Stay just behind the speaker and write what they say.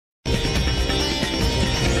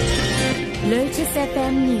Lotus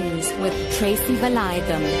FM News with Tracy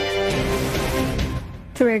Valaydham.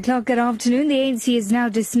 3 o'clock good afternoon. The ANC has now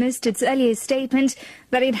dismissed its earlier statement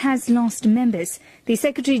that it has lost members. The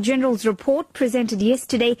Secretary-General's report presented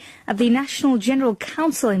yesterday at the National General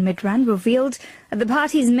Council in Midrand revealed that the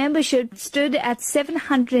party's membership stood at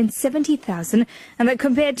 770,000 and that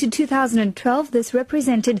compared to 2012, this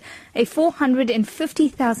represented a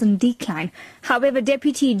 450,000 decline. However,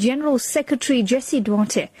 Deputy General Secretary Jessie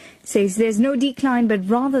Duarte says there's no decline, but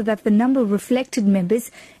rather that the number reflected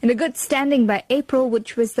members in a good standing by April,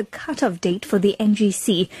 which was the cut-off date for the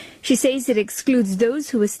NGC. She says it excludes those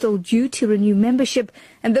who are still due to renew membership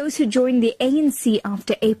and those who joined the ANC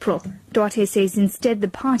after April. Duarte says instead the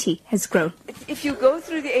party has grown. If you go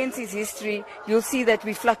through the ANC's history, you'll see that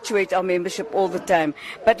we fluctuate our membership all the time.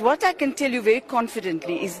 But what I can tell you very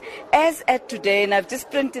confidently is, as at today, and I've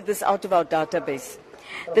just printed this out of our database,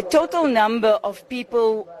 the total number of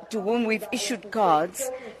people to whom we've issued cards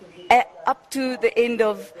up to the end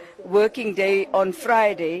of working day on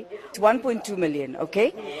Friday, it's 1.2 million,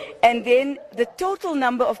 okay? And then the total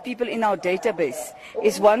number of people in our database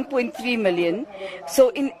is 1.3 million.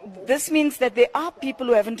 So this means that there are people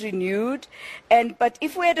who haven't renewed. But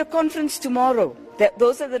if we had a conference tomorrow,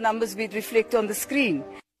 those are the numbers we'd reflect on the screen.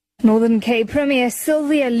 Northern Cape Premier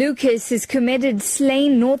Sylvia Lucas has committed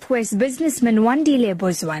slain Northwest businessman Wandile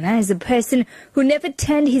Bozwana as a person who never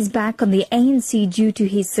turned his back on the ANC due to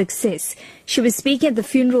his success. She was speaking at the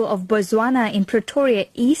funeral of Bozwana in Pretoria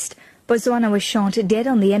East. Bozwana was shot dead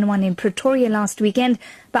on the N1 in Pretoria last weekend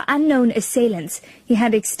by unknown assailants. He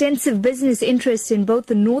had extensive business interests in both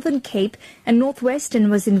the Northern Cape and Northwest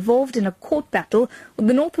and was involved in a court battle with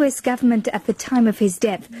the Northwest government at the time of his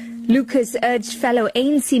death. Lucas urged fellow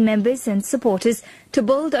ANC members and supporters to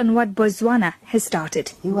build on what Bozwana has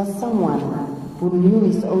started. He was someone who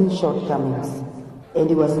knew his own shortcomings, and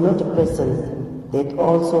he was not a person that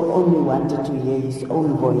also only wanted to hear his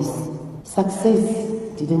own voice. Success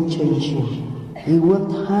didn't change him. He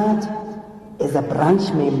worked hard as a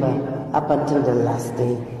branch member up until the last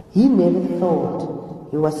day. He never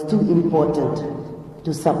thought he was too important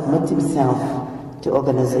to submit himself to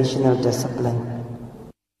organizational discipline.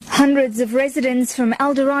 Hundreds of residents from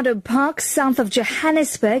Eldorado Park, south of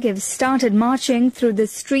Johannesburg, have started marching through the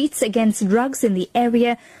streets against drugs in the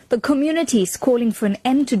area. The community is calling for an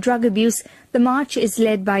end to drug abuse. The march is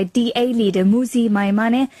led by DA leader Muzi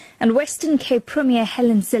Maimane and Western Cape Premier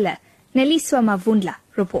Helen Ziller. Neliswa Mavundla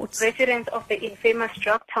reports. Residents of the infamous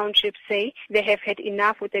drug township say they have had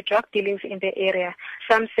enough with the drug dealings in the area.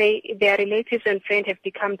 Some say their relatives and friends have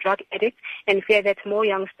become drug addicts and fear that more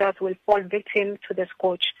youngsters will fall victim to the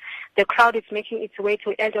scourge. The crowd is making its way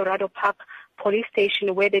to Eldorado Park police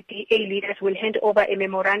station, where the DA leaders will hand over a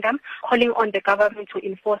memorandum calling on the government to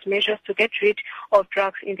enforce measures to get rid of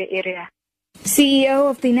drugs in the area. CEO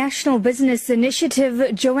of the National Business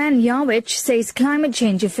Initiative, Joanne Yawich, says climate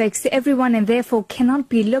change affects everyone and therefore cannot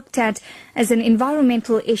be looked at as an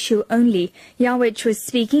environmental issue only. Yawich was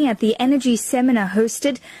speaking at the energy seminar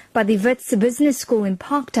hosted by the Wits Business School in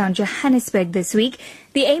Parktown, Johannesburg this week.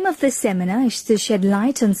 The aim of this seminar is to shed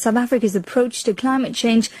light on South Africa's approach to climate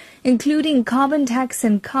change, including carbon tax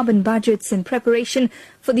and carbon budgets in preparation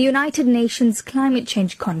for the United Nations Climate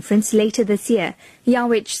Change Conference later this year.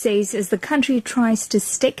 Yawich says as the country tries to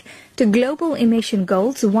stick to global emission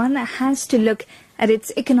goals, one has to look at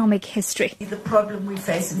its economic history. The problem we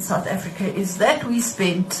face in South Africa is that we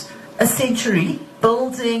spent a century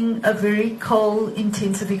building a very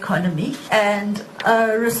coal-intensive economy and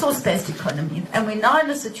a resource-based economy. And we're now in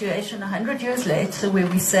a situation 100 years later where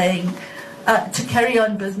we're saying to carry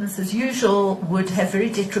on business as usual would have very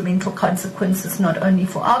detrimental consequences not only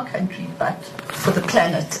for our country but for the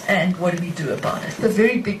planet. And what do we do about it? The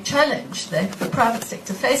very big challenge that the private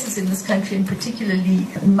sector faces in this country, and particularly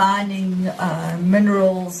mining,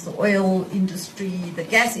 minerals, the oil industry, the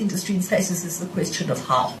gas industry faces, is the question of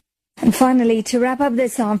how. And finally, to wrap up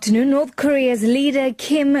this afternoon, North Korea's leader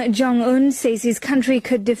Kim Jong-un says his country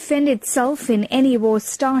could defend itself in any war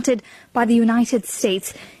started by the United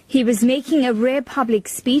States. He was making a rare public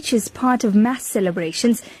speech as part of mass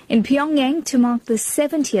celebrations in Pyongyang to mark the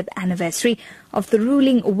 70th anniversary of the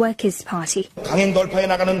ruling Workers' Party. Iron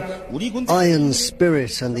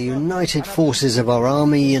spirit and the united forces of our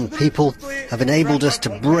army and people have enabled us to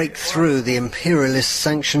break through the imperialist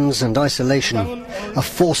sanctions and isolation, are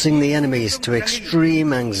forcing the enemies to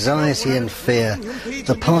extreme anxiety and fear.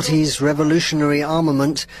 The party's revolutionary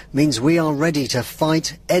armament means we are ready to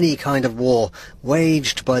fight any kind of war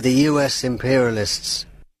waged by the US imperialists.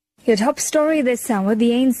 Your top story this hour,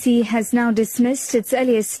 the ANC has now dismissed its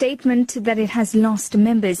earlier statement that it has lost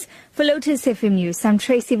members. For Lotus FM News, I'm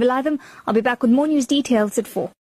Tracy Valaydham. I'll be back with more news details at 4.